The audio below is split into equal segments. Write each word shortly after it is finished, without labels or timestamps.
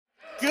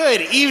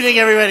Good evening,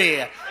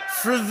 everybody.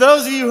 For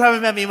those of you who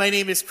haven't met me, my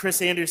name is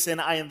Chris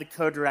Anderson. I am the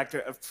co-director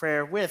of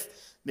prayer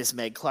with Miss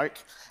Meg Clark,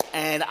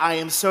 and I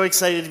am so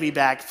excited to be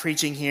back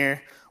preaching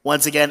here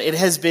once again. It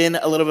has been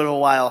a little bit of a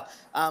while.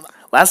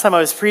 Last time I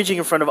was preaching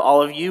in front of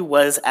all of you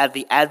was at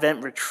the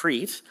Advent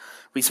retreat.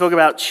 We spoke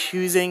about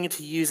choosing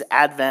to use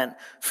Advent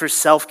for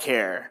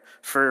self-care,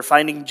 for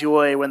finding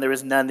joy when there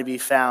was none to be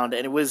found,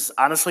 and it was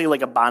honestly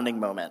like a bonding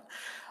moment.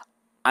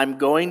 I'm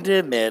going to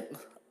admit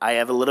I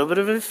have a little bit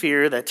of a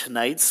fear that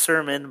tonight's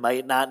sermon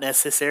might not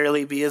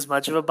necessarily be as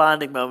much of a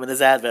bonding moment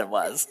as Advent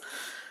was.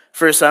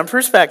 For some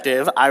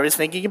perspective, I was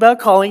thinking about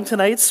calling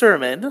tonight's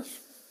sermon,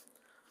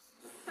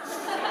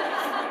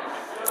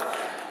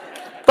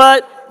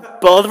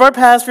 but both of our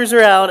pastors are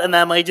out, and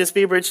that might just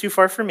be a bridge too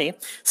far for me.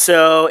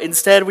 So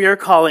instead, we are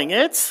calling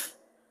it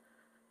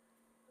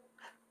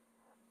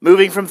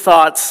Moving from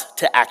Thoughts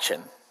to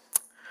Action.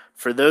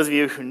 For those of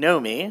you who know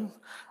me,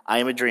 I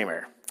am a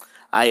dreamer.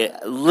 I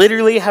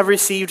literally have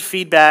received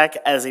feedback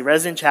as a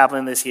resident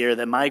chaplain this year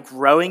that my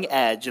growing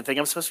edge, the thing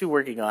I'm supposed to be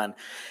working on,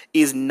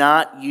 is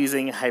not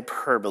using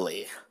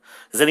hyperbole.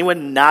 Does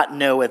anyone not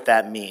know what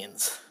that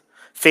means?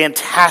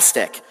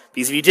 Fantastic.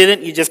 Because if you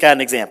didn't, you just got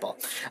an example.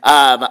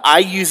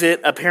 I use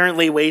it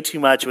apparently way too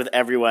much with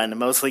everyone,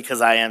 mostly because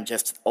I am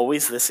just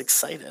always this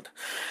excited.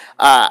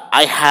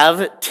 I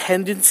have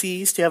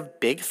tendencies to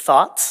have big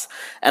thoughts,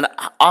 and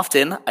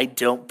often I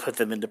don't put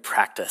them into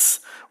practice,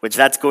 which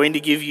that's going to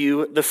give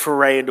you the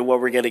foray into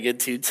what we're getting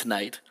into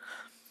tonight.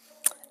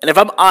 And if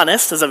I'm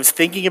honest, as I was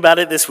thinking about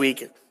it this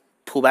week,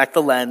 pull back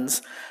the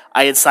lens,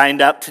 I had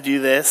signed up to do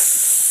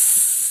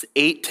this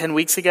 8-10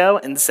 weeks ago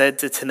and said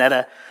to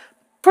Tanetta,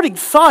 putting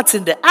thoughts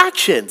into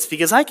actions,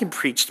 because I can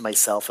preach to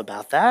myself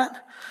about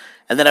that.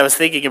 And then I was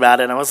thinking about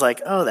it, and I was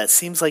like, oh, that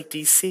seems like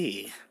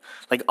DC.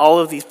 Like all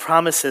of these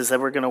promises that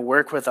we're going to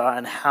work with our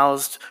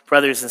unhoused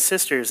brothers and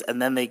sisters,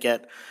 and then they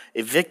get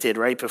evicted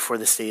right before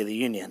the State of the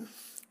Union.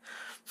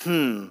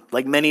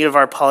 Like many of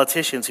our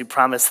politicians who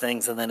promise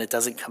things and then it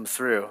doesn't come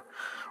through.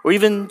 Or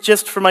even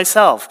just for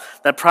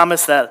myself, that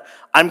promise that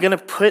I'm going to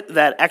put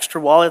that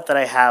extra wallet that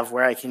I have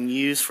where I can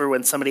use for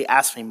when somebody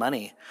asks me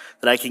money,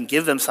 that I can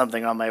give them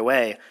something on my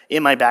way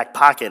in my back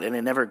pocket, and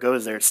it never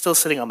goes there. It's still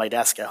sitting on my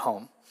desk at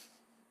home.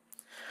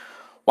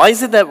 Why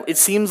is it that it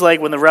seems like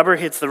when the rubber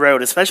hits the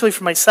road, especially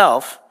for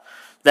myself,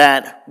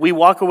 that we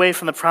walk away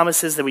from the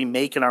promises that we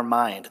make in our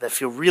mind that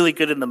feel really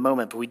good in the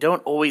moment, but we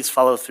don't always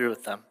follow through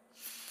with them?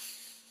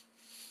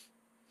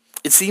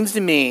 It seems to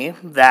me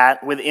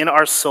that within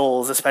our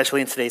souls,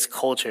 especially in today's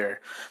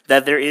culture,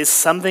 that there is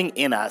something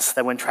in us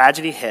that when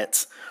tragedy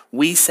hits,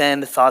 we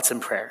send thoughts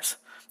and prayers,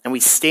 and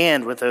we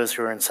stand with those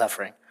who are in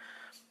suffering.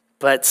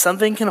 But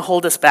something can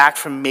hold us back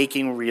from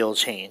making real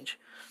change.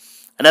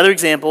 Another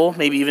example,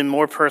 maybe even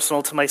more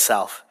personal to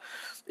myself,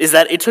 is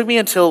that it took me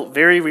until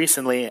very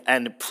recently,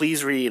 and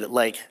please read,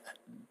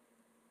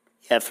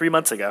 3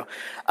 months ago,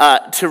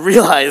 to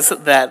realize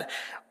that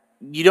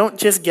you don't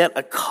just get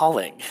a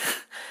calling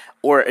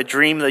or a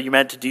dream that you're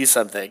meant to do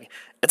something.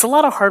 It's a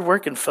lot of hard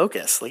work and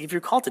focus. Like if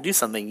you're called to do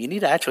something, you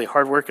need to actually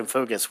hard work and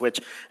focus, which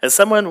as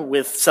someone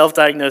with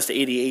self-diagnosed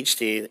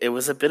ADHD, it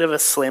was a bit of a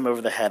slam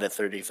over the head at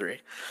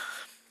 33.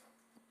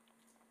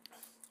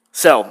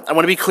 So I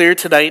want to be clear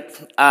tonight.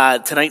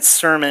 Tonight's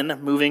sermon,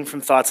 Moving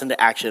from Thoughts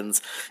into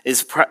Actions,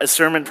 is a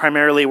sermon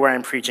primarily where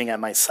I'm preaching at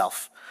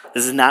myself.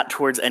 This is not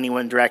towards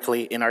anyone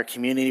directly in our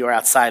community or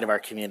outside of our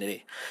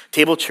community.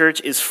 Table Church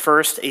is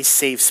first a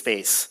safe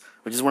space,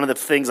 which is one of the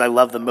things I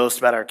love the most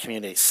about our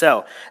community.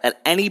 So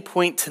at any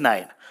point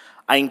tonight,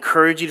 I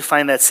encourage you to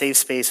find that safe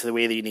space the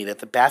way that you need it.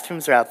 The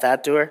bathrooms are out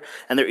that door,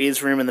 and there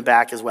is room in the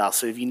back as well.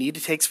 So if you need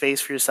to take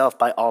space for yourself,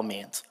 by all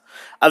means.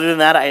 Other than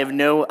that, I have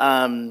no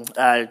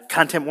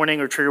content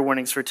warning or trigger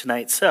warnings for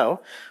tonight.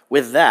 So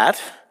with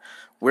that,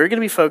 we're going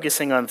to be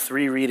focusing on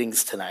 3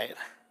 readings tonight.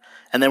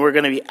 And then we're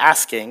going to be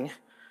asking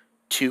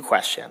 2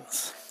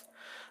 questions.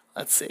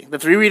 Let's see. The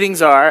 3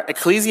 readings are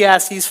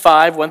Ecclesiastes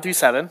 5, 1 through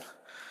 7,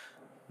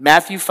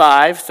 Matthew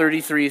 5,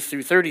 33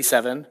 through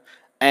 37,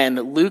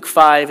 and Luke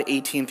 5,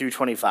 18 through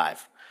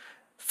 25.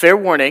 Fair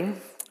warning,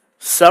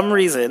 some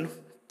reason,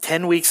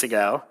 10 weeks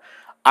ago,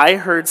 I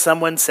heard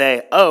someone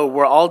say, oh,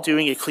 we're all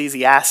doing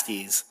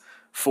Ecclesiastes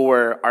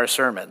for our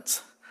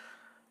sermons.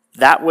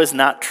 That was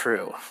not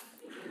true.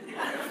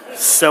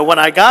 So when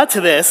I got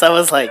to this, I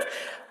was like,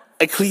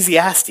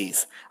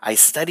 Ecclesiastes. I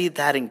studied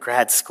that in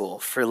grad school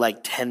for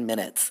 10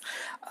 minutes.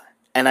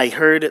 And I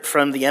heard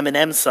from the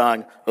Eminem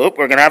song, oh,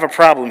 we're going to have a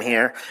problem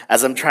here,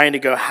 as I'm trying to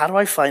go, how do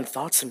I find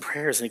thoughts and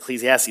prayers in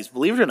Ecclesiastes?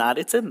 Believe it or not,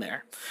 it's in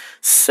there.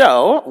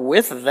 So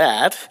with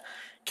that,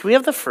 can we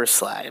have the first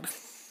slide?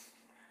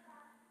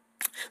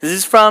 This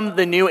is from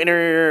the new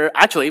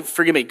actually,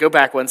 forgive me, go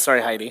back one.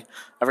 Sorry, Heidi.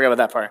 I forgot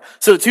about that part.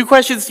 So 2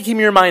 questions to keep in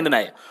your mind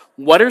tonight.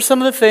 What are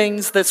some of the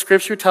things that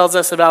Scripture tells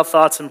us about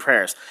thoughts and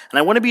prayers? And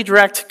I want to be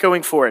direct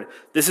going forward.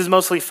 This is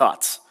mostly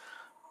thoughts.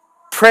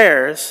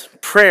 Prayer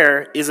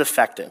is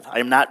effective. I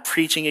am not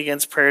preaching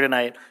against prayer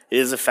tonight. It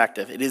is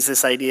effective. It is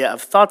this idea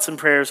of thoughts and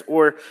prayers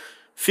or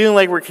feeling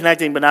like we're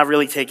connecting but not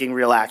really taking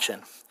real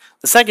action.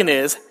 The second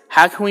is,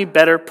 how can we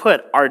better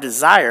put our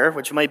desire,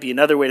 which might be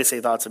another way to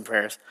say thoughts and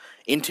prayers,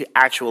 into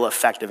actual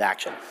effective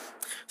action?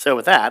 So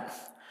with that,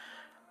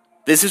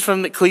 this is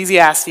from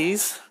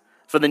Ecclesiastes,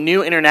 from the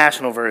New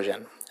International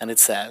Version, and it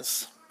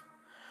says,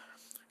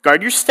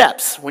 "Guard your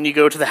steps when you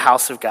go to the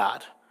house of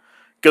God.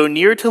 Go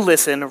near to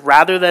listen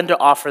rather than to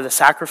offer the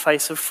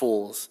sacrifice of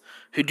fools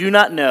who do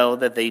not know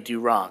that they do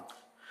wrong.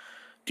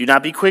 Do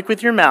not be quick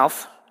with your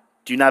mouth.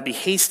 Do not be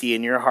hasty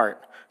in your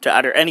heart to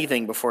utter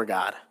anything before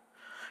God.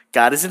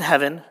 God is in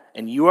heaven,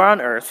 and you are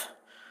on earth,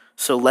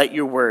 so let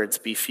your words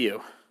be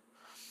few.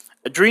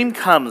 A dream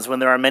comes when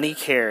there are many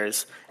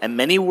cares, and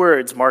many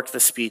words mark the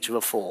speech of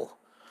a fool.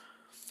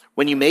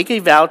 When you make a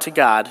vow to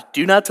God,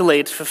 do not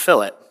delay to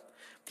fulfill it.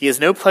 He has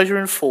no pleasure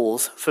in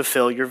fools.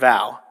 Fulfill your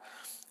vow.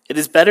 It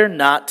is better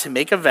not to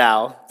make a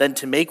vow than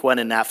to make one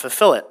and not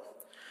fulfill it.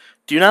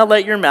 Do not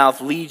let your mouth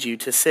lead you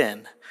to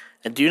sin,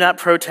 and do not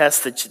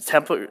protest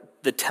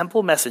the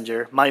temple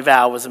messenger, my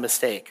vow was a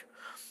mistake.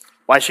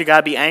 Why should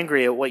God be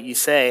angry at what you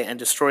say and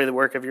destroy the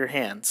work of your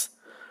hands?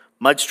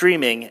 Much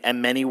dreaming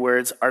and many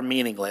words are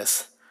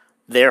meaningless.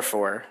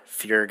 Therefore,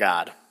 fear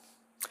God."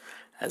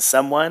 As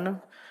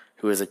someone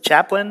who is a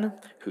chaplain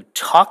who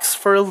talks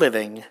for a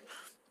living,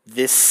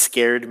 this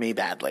scared me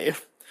badly,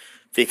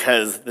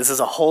 because this is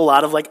a whole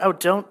lot of oh,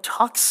 don't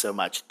talk so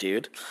much,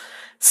 dude.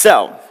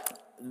 So,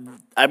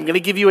 I'm going to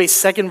give you a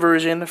second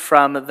version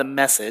from the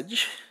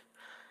Message,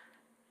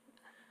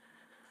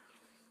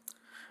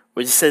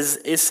 which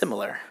is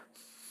similar.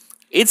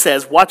 It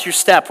says, "Watch your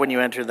step when you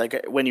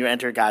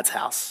enter God's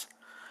house.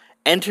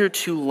 Enter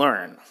to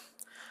learn.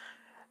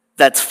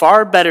 That's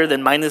far better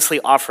than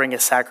mindlessly offering a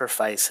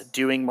sacrifice,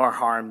 doing more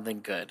harm than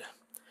good.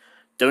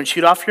 Don't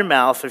shoot off your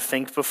mouth or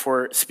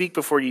speak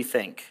before you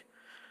think.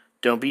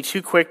 Don't be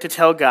too quick to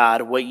tell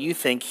God what you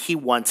think he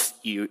wants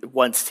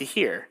to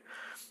hear.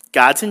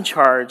 God's in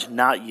charge,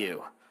 not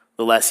you.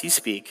 The less you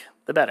speak,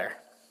 the better.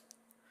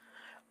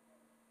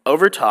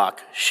 Overtalk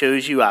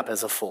shows you up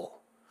as a fool.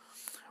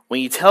 When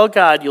you tell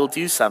God you'll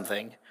do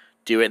something,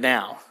 do it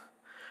now.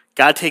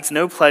 God takes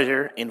no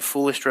pleasure in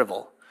foolish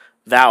drivel.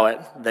 Vow it,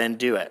 then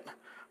do it.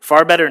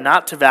 Far better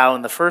not to vow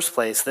in the first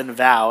place than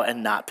vow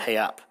and not pay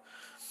up.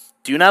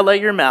 Do not let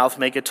your mouth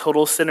make a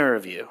total sinner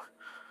of you.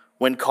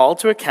 When called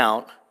to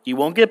account, you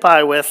won't get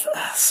by with,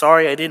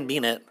 'Sorry, I didn't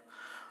mean it.'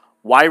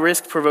 Why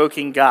risk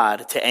provoking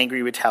God to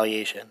angry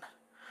retaliation?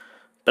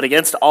 But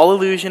against all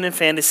illusion and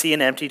fantasy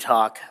and empty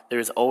talk, there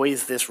is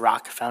always this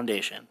rock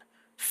foundation: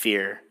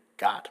 fear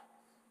God."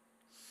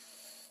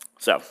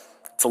 So,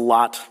 it's a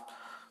lot.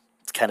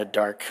 It's kind of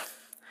dark.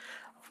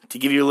 To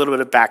give you a little bit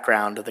of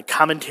background, the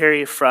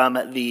commentary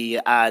from the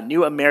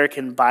New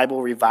American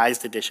Bible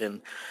Revised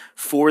Edition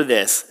for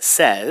this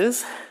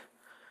says,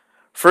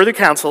 "Further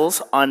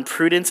counsels on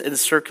prudence and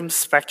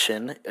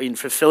circumspection in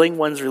fulfilling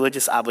one's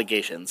religious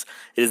obligations.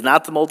 It is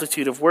not the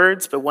multitude of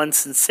words, but one's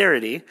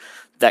sincerity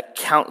that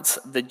counts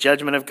the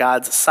judgment of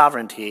God's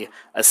sovereignty,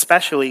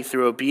 especially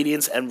through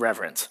obedience and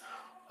reverence."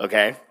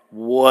 Okay,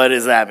 what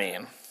does that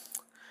mean?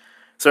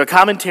 So a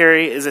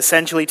commentary is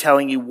essentially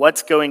telling you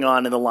what's going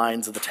on in the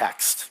lines of the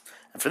text.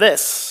 And for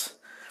this,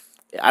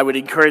 I would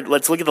encourage,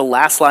 let's look at the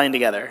last line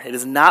together. It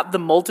is not the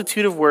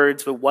multitude of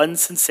words, but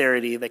one's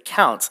sincerity that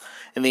counts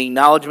in the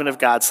acknowledgement of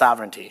God's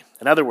sovereignty.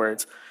 In other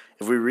words,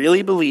 if we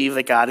really believe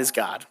that God is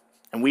God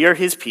and we are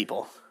his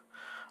people,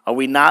 are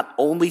we not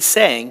only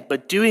saying,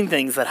 but doing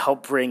things that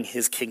help bring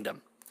his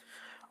kingdom?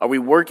 Are we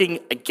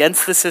working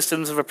against the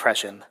systems of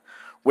oppression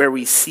where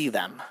we see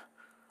them?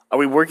 Are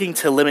we working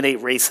to eliminate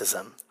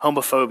racism,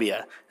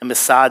 homophobia, and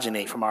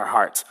misogyny from our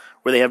hearts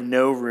where they have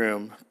no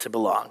room to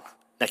belong?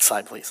 Next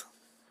slide, please.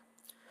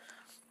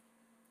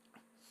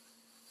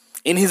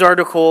 In his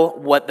article,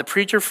 What the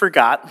Preacher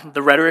Forgot,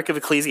 The Rhetoric of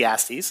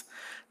Ecclesiastes,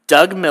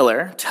 Doug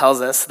Miller tells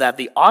us that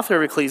the author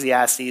of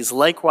Ecclesiastes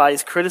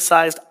likewise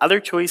criticized other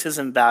choices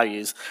and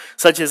values,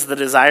 such as the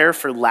desire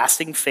for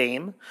lasting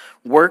fame,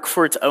 work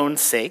for its own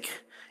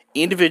sake,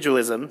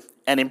 individualism,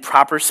 and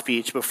improper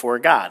speech before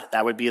God.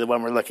 That would be the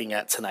one we're looking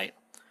at tonight.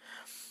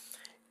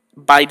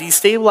 By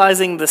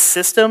destabilizing the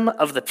system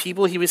of the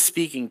people he was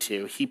speaking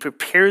to, he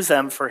prepares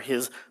them for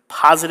his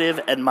positive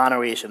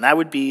admonition. That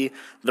would be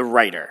the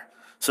writer.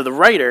 So the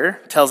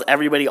writer tells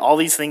everybody all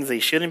these things they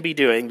shouldn't be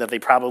doing, that they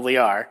probably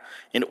are,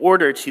 in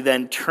order to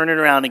then turn it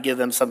around and give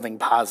them something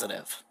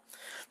positive.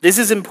 This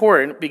is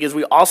important because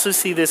we also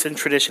see this in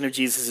tradition of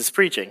Jesus'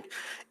 preaching.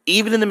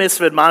 Even in the midst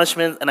of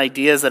admonishment and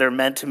ideas that are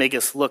meant to make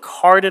us look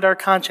hard at our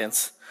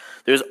conscience,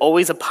 there's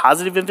always a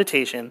positive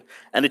invitation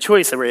and a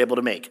choice that we're able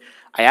to make.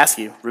 I ask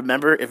you,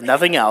 remember, if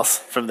nothing else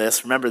from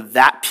this, remember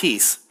that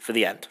piece for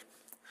the end.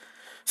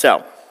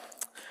 So,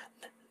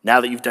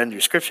 now that you've done your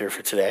scripture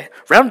for today,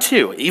 round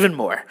 2, even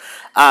more.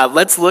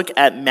 Let's look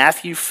at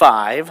Matthew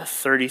 5,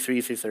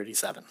 33 through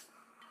 37.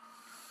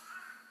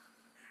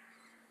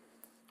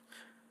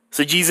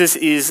 So Jesus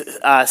is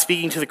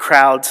speaking to the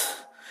crowds,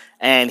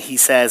 and he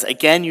says,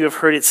 "Again, you have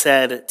heard it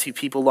said to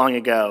people long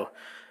ago,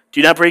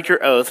 'Do not break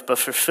your oath, but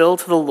fulfill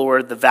to the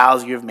Lord the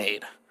vows you have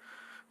made.'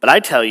 But I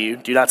tell you,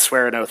 do not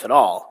swear an oath at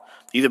all,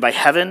 either by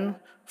heaven,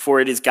 for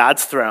it is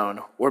God's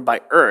throne, or by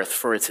earth,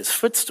 for it's his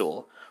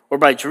footstool, or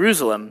by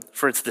Jerusalem,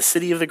 for it's the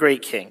city of the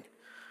great king.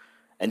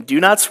 And do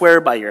not swear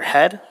by your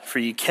head, for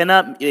you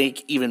cannot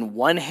make even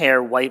one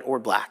hair white or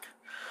black.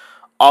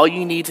 All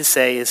you need to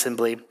say is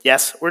simply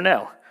yes or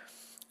no.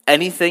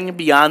 Anything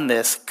beyond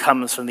this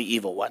comes from the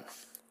evil one.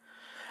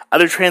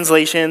 Other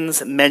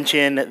translations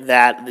mention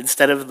that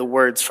instead of the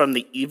words from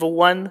the evil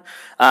one,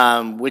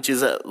 which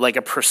is like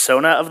a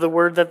persona of the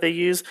word that they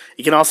use,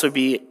 it can also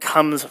be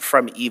comes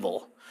from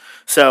evil.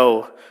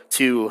 So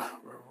to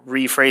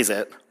rephrase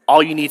it,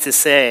 all you need to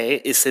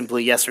say is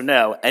simply yes or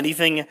no.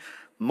 Anything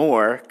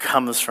more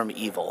comes from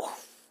evil.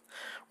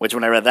 Which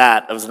when I read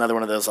that, it was another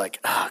one of those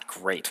like,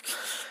 great.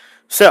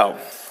 So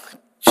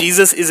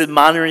Jesus is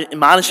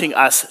admonishing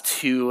us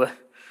to...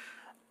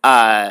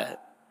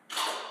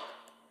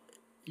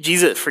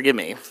 Jesus, forgive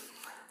me.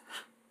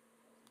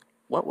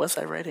 What was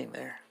I writing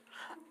there?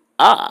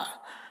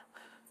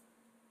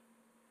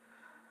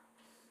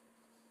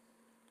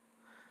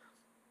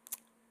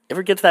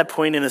 Ever get to that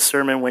point in a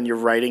sermon when you're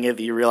writing it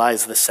that you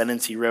realize the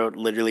sentence you wrote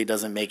literally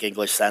doesn't make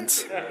English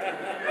sense?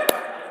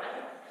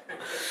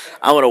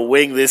 I want to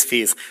wing this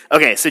piece.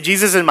 Okay, so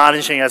Jesus is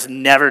admonishing us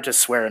never to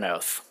swear an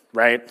oath,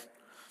 right?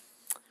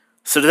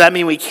 So does that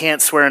mean we can't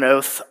swear an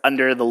oath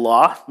under the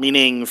law?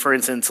 Meaning, for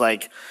instance,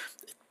 like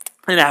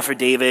an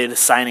affidavit,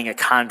 signing a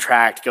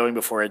contract, going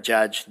before a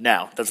judge?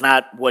 No, that's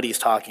not what he's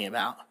talking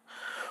about.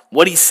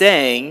 What he's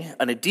saying,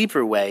 in a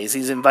deeper way, is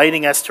he's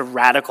inviting us to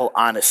radical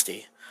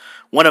honesty.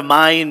 One of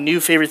my new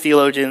favorite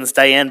theologians,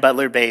 Diane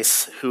Butler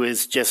Bass, who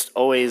is just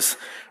always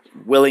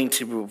willing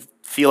to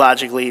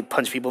theologically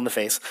punch people in the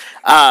face,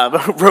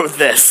 wrote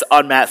this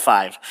on Matt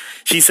 5.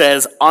 She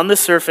says, on the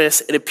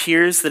surface, it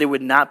appears that it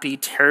would not be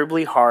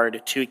terribly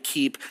hard to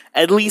keep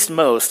at least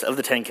most of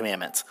the 10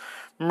 Commandments.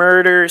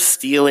 Murder,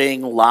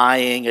 stealing,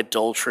 lying,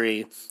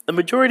 adultery. The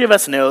majority of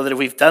us know that if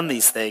we've done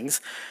these things,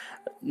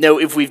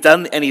 if we've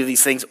done any of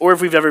these things, or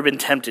if we've ever been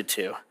tempted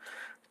to.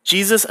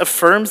 Jesus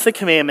affirms the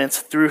commandments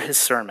through his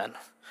sermon.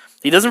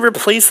 He doesn't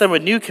replace them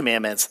with new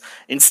commandments.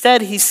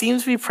 Instead, he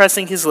seems to be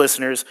pressing his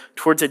listeners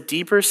towards a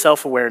deeper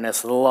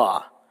self-awareness of the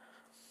law.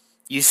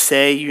 You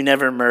say you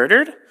never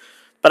murdered,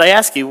 but I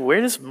ask you, where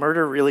does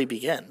murder really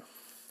begin?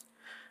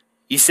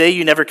 You say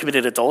you never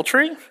committed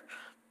adultery,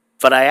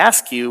 but I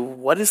ask you,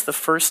 what is the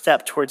first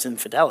step towards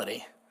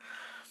infidelity?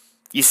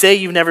 You say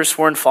you've never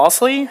sworn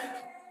falsely,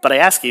 but I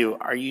ask you,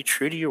 are you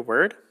true to your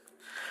word?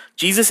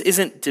 Jesus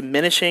isn't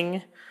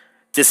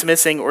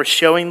dismissing, or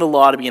showing the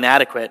law to be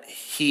inadequate.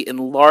 He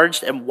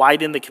enlarged and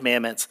widened the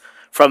commandments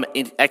from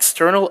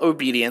external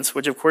obedience,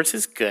 which of course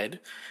is good,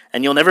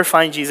 and you'll never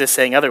find Jesus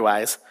saying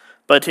otherwise,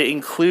 but to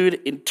include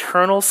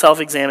internal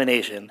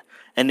self-examination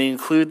and to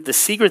include the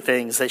secret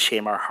things that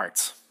shame our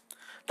hearts.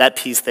 That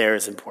piece there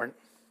is important.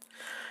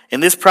 In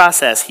this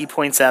process, he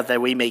points out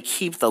that we may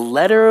keep the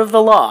letter of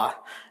the law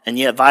and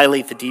yet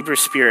violate the deeper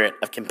spirit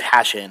of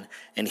compassion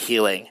and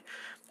healing.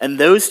 And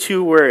those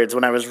two words,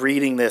 when I was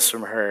reading this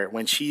from her,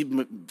 when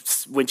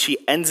she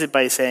ends it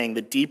by saying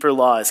the deeper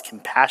law is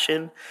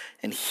compassion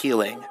and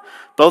healing,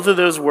 both of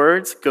those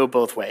words go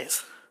both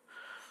ways.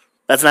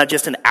 That's not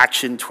just an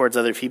action towards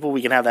other people.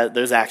 We can have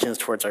those actions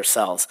towards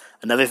ourselves.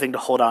 Another thing to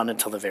hold on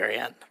until the very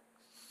end.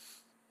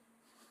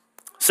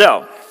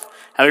 So,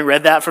 having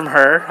read that from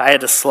her, I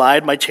had to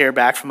slide my chair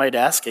back from my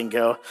desk and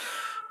go,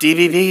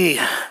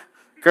 DBB,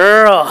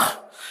 girl,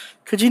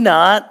 could you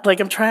not?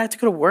 I'm trying to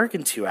go to work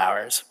in 2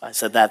 hours. I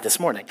said that this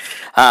morning.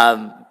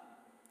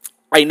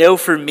 I know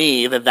for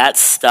me that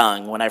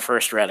stung when I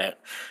first read it,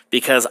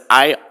 because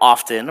I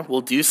often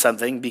will do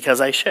something because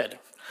I should.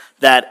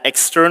 That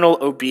external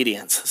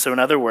obedience. So in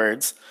other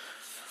words,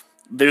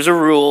 there's a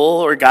rule,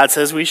 or God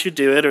says we should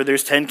do it, or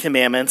there's 10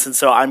 commandments, and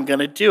so I'm going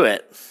to do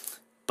it.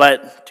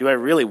 But do I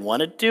really want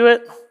to do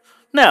it?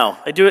 No,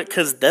 I do it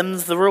because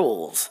them's the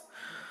rules.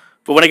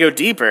 But when I go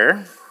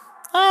deeper,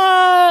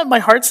 my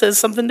heart says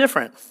something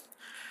different.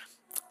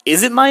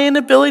 Is it my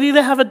inability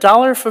to have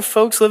 $1 for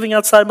folks living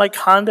outside my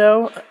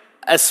condo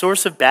a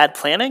source of bad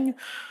planning?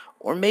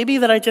 Or maybe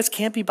that I just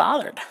can't be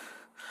bothered?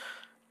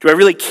 Do I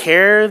really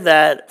care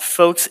that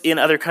folks in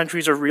other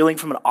countries are reeling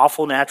from an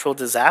awful natural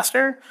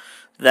disaster?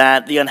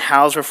 That the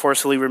unhoused were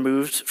forcibly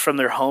removed from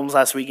their homes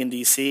last week in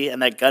D.C.,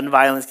 and that gun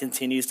violence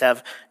continues to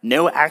have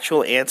no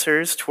actual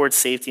answers towards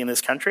safety in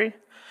this country?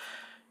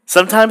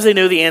 Sometimes I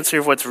know the answer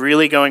of what's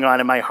really going on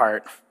in my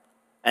heart,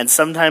 and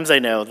sometimes I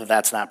know that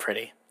that's not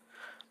pretty.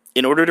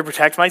 In order to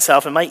protect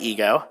myself and my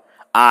ego,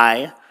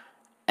 I,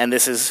 and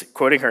this is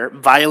quoting her,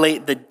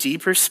 violate the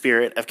deeper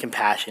spirit of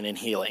compassion and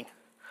healing.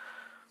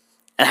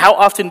 And how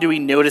often do we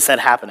notice that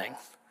happening?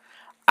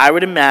 I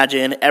would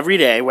imagine every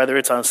day, whether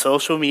it's on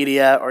social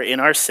media or in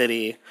our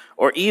city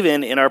or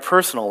even in our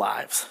personal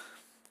lives.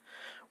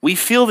 We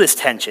feel this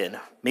tension,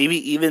 maybe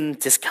even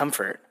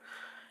discomfort.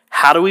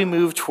 How do we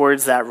move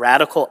towards that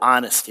radical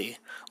honesty,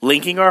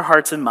 linking our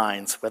hearts and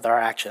minds with our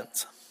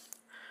actions?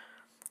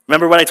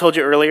 Remember what I told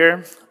you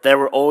earlier, that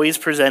we're always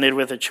presented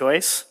with a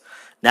choice?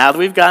 Now that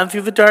we've gone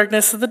through the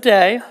darkness of the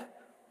day,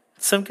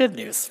 some good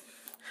news.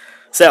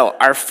 So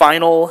our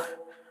final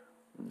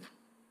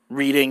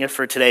reading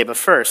for today. But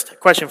first, a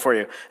question for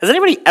you. Has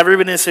anybody ever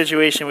been in a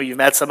situation where you've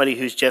met somebody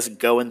who's just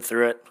going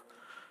through it? You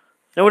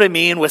know what I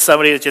mean with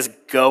somebody who's just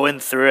going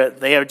through it?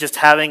 They are just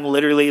having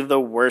literally the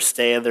worst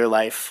day of their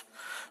life.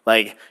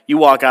 Like, you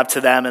walk up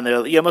to them and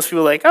most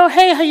people are like, oh,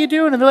 hey, how you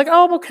doing? And they're like,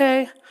 oh, I'm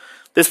okay.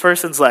 This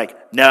person's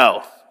like,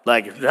 no.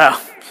 No.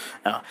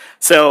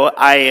 So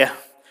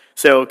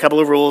a couple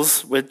of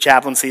rules with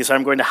chaplaincy. So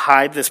I'm going to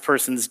hide this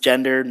person's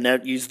gender,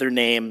 not use their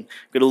name. I'm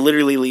going to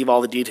literally leave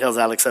all the details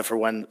out except for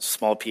one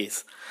small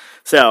piece.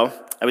 So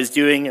I was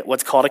doing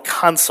what's called a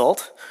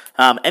consult.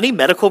 Any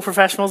medical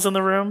professionals in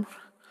the room?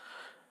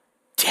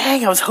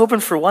 Dang, I was hoping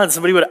for one.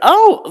 Somebody would,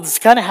 it's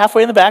kind of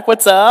halfway in the back.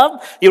 What's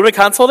up? You know what a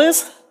consult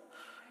is?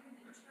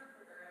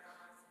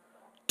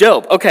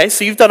 Dope. Okay,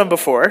 so you've done them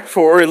before,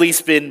 or at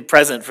least been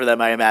present for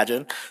them, I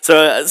imagine.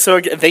 So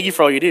thank you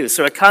for all you do.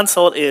 So a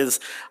consult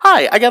is,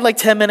 hi, I got like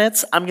 10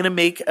 minutes. I'm going to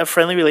make a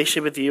friendly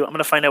relationship with you. I'm going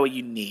to find out what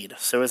you need.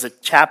 So as a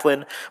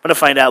chaplain, I'm going to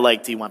find out,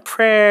 like, do you want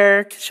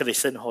prayer? Should I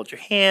sit and hold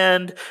your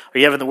hand? Are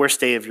you having the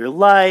worst day of your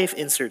life?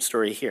 Insert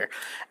story here.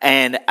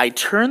 And I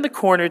turn the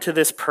corner to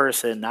this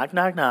person, knock,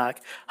 knock,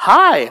 knock.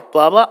 Hi,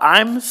 blah, blah,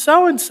 I'm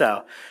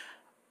so-and-so.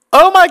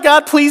 Oh my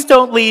God, please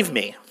don't leave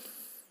me.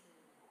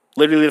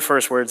 Literally the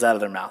first words out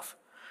of their mouth.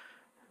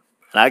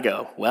 And I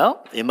go,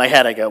 in my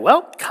head I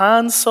go,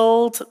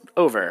 consult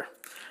over.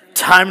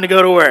 Time to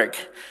go to work.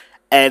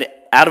 And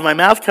out of my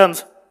mouth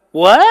comes,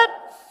 what?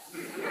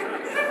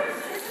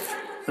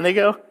 And they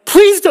go,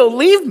 please don't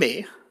leave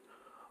me.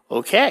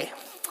 Okay.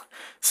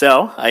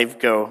 So I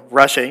go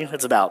rushing,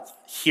 it's about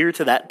here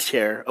to that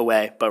chair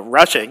away, but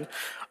rushing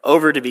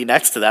over to be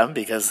next to them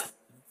because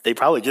they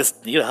probably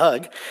just need a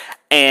hug.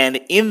 And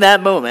in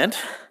that moment,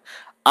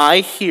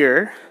 I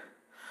hear...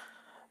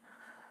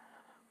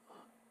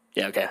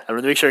 Yeah, okay. I'm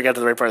going to make sure I got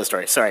to the right part of the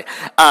story. Sorry.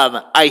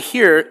 I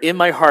hear in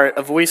my heart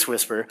a voice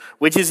whisper,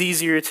 which is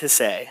easier to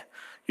say,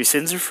 your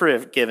sins are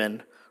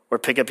forgiven, or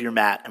pick up your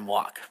mat and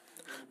walk.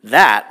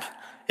 That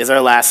is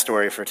our last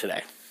story for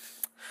today.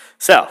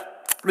 So,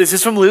 this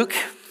is from Luke.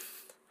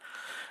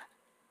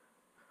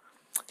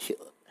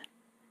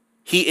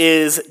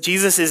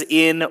 Jesus is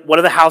in one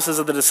of the houses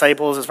of the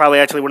disciples. It's probably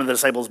actually one of the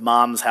disciples'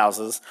 mom's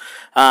houses.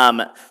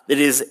 It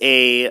is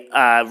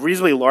a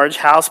reasonably large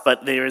house,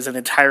 but there is an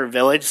entire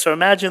village. So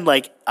imagine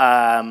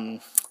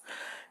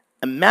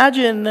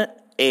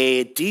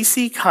a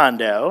DC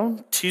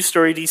condo,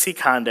 2-story DC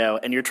condo,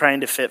 and you're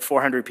trying to fit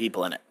 400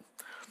 people in it.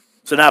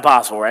 So not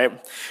possible, right?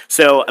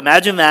 So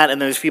imagine that,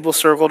 and there's people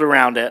circled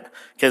around it,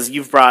 because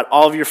you've brought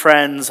all of your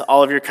friends,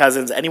 all of your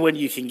cousins, anyone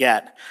you can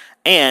get.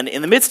 And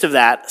in the midst of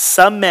that,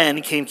 some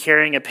men came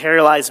carrying a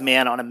paralyzed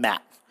man on a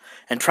mat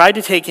and tried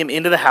to take him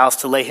into the house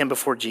to lay him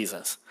before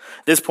Jesus.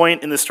 At this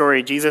point in the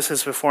story, Jesus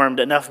has performed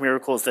enough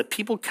miracles that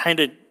people kind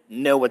of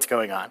know what's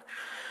going on.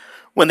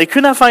 When they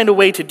could not find a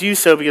way to do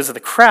so because of the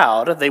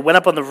crowd, they went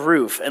up on the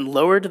roof and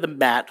lowered the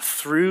mat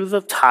through the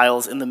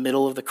tiles in the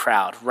middle of the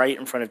crowd, right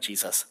in front of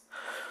Jesus.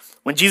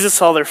 When Jesus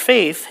saw their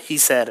faith, he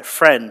said,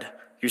 "Friend,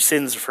 your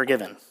sins are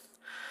forgiven."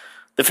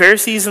 The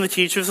Pharisees and the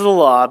teachers of the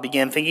law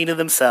began thinking to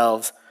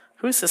themselves,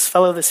 "Who is this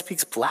fellow that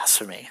speaks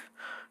blasphemy?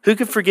 Who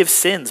can forgive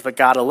sins but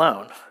God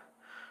alone?"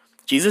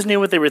 Jesus knew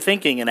what they were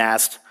thinking and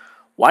asked,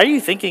 "Why are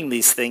you thinking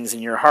these things in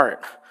your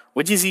heart?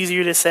 Which is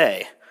easier to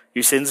say,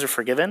 your sins are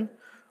forgiven,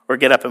 or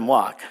get up and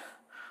walk?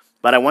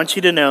 But I want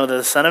you to know that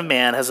the Son of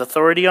Man has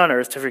authority on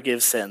earth to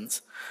forgive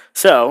sins."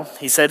 So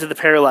he said to the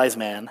paralyzed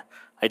man,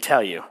 "I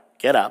tell you,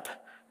 get up,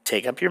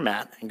 take up your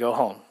mat, and go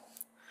home."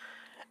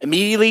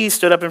 Immediately he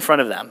stood up in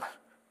front of them,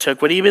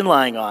 took what he'd been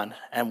lying on,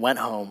 and went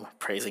home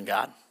praising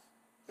God.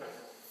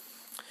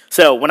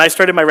 So when I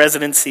started my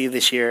residency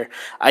this year,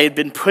 I had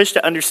been pushed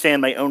to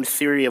understand my own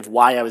theory of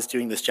why I was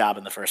doing this job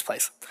in the first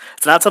place.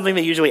 It's not something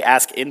they usually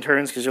ask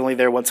interns because you're only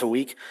there once a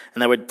week,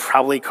 and that would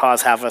probably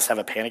cause half of us to have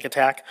a panic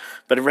attack.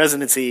 But in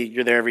residency,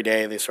 you're there every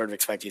day. They sort of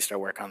expect you to start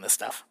work on this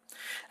stuff.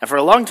 And for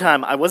a long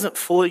time, I wasn't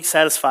fully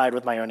satisfied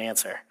with my own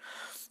answer.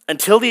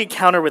 Until the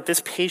encounter with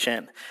this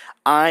patient,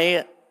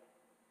 I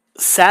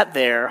sat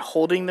there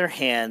holding their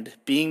hand,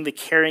 being the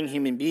caring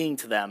human being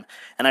to them,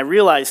 and I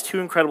realized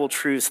two incredible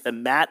truths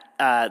that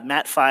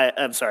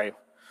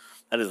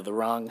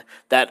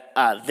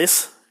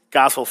this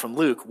gospel from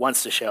Luke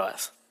wants to show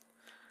us.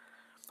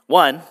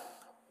 One,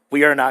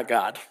 we are not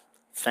God.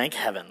 Thank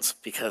heavens,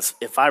 because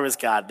if I was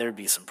God, there'd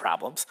be some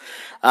problems.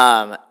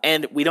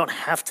 And we don't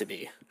have to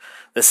be.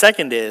 The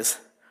second is,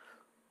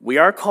 we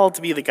are called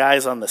to be the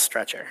guys on the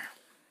stretcher.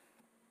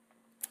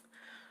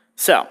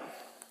 So,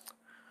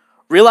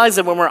 realize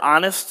that when we're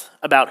honest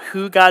about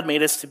who God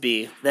made us to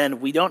be, then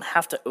we don't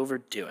have to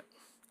overdo it.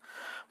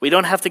 We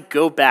don't have to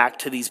go back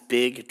to these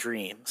big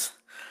dreams.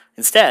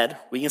 Instead,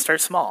 we can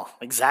start small,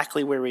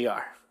 exactly where we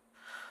are.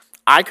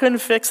 I couldn't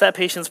fix that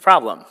patient's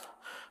problem,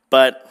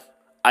 but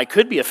I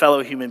could be a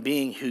fellow human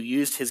being who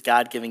used his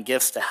God-given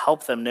gifts to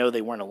help them know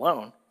they weren't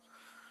alone.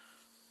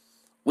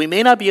 We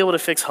may not be able to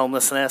fix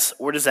homelessness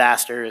or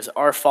disasters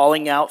or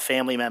falling out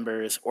family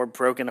members or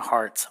broken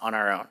hearts on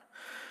our own.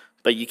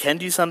 But you can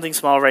do something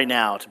small right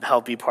now to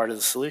help be part of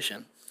the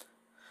solution.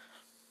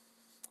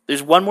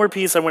 There's one more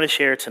piece I want to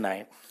share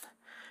tonight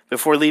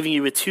before leaving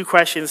you with two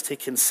questions to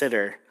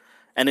consider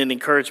and an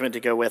encouragement to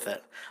go with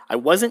it. I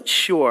wasn't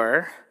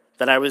sure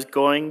that I was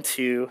going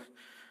to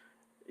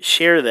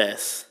share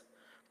this,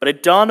 but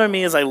it dawned on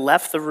me as I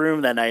left the room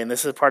that night, and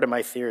this is part of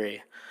my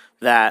theory,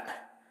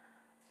 that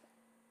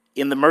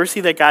in the mercy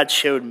that God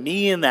showed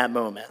me in that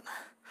moment,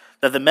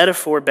 that the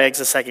metaphor begs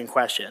a second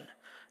question.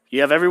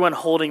 You have everyone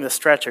holding the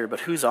stretcher,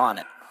 but who's on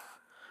it?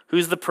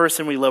 Who's the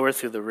person we lower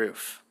through the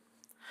roof?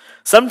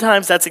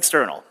 Sometimes that's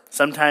external.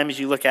 Sometimes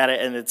you look at it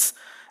and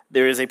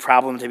there is a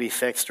problem to be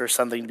fixed or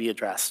something to be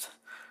addressed.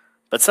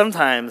 But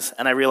sometimes,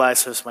 and I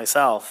realize this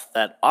myself,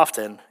 that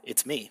often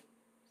it's me.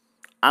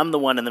 I'm the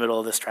one in the middle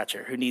of the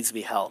stretcher who needs to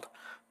be held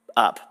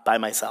up by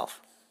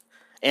myself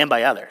and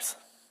by others.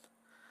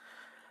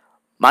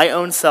 My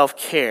own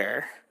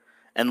self-care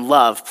and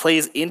love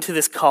plays into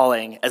this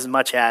calling as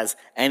much as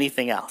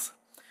anything else.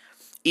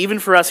 Even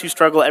for us who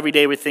struggle every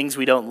day with things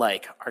we don't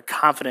like, our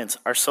confidence,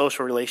 our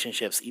social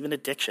relationships, even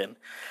addiction.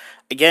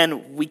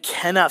 Again, we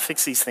cannot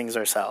fix these things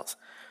ourselves,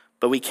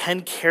 but we can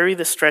carry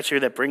the stretcher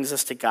that brings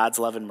us to God's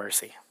love and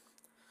mercy.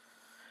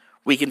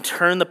 We can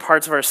turn the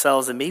parts of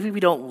ourselves that maybe we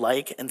don't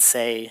like and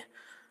say,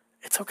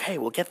 it's okay,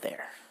 we'll get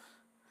there.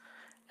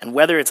 And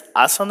whether it's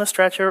us on the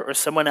stretcher or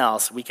someone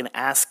else, we can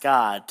ask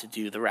God to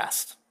do the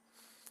rest.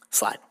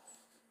 Slide.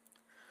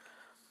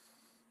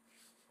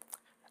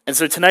 And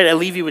so tonight I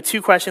leave you with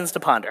two questions to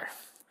ponder.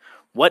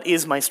 What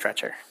is my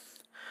stretcher?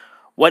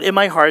 What in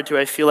my heart do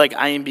I feel like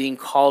I am being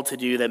called to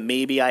do that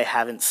maybe I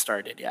haven't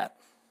started yet?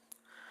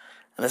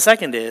 And the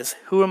second is,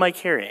 who am I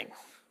carrying?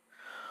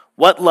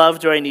 What love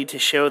do I need to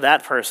show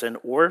that person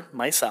or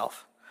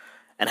myself?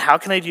 And how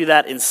can I do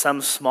that in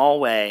some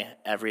small way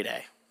every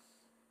day?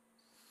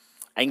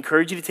 I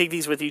encourage you to take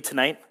these with you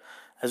tonight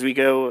as we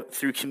go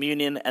through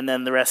communion and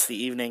then the rest of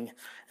the evening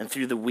and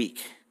through the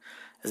week,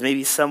 as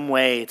maybe some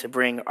way to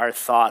bring our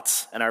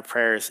thoughts and our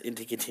prayers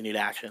into continued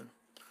action.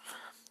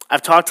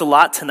 I've talked a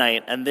lot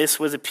tonight, and this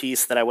was a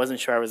piece that I wasn't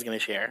sure I was going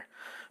to share.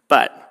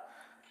 But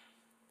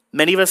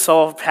many of us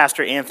saw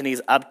Pastor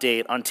Anthony's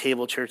update on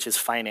Table Church's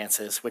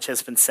finances, which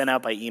has been sent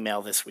out by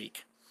email this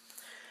week.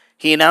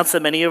 He announced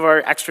that many of our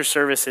extra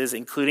services,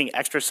 including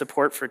extra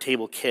support for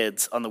Table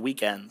Kids on the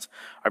weekends,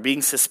 are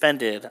being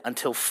suspended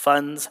until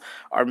funds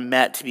are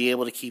met to be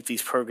able to keep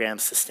these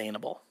programs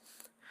sustainable.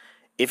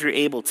 If you're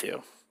able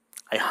to,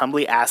 I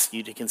humbly ask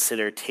you to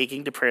consider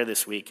taking to prayer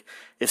this week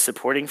if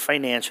supporting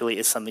financially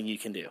is something you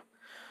can do.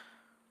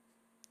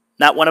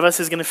 Not one of us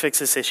is going to fix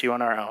this issue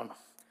on our own,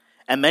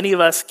 and many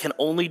of us can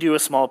only do a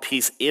small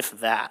piece, if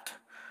that.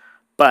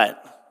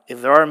 But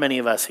if there are many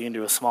of us who can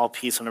do a small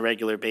piece on a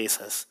regular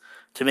basis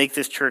to make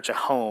this church a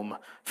home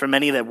for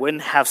many that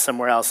wouldn't have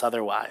somewhere else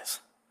otherwise.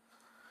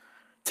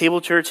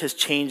 Table Church has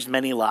changed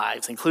many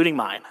lives, including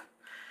mine,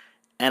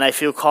 and I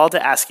feel called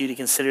to ask you to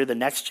consider the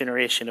next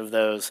generation of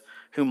those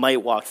who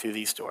might walk through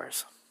these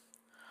doors.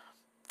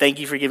 Thank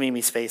you for giving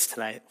me space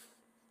tonight.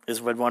 It's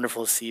been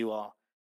wonderful to see you all.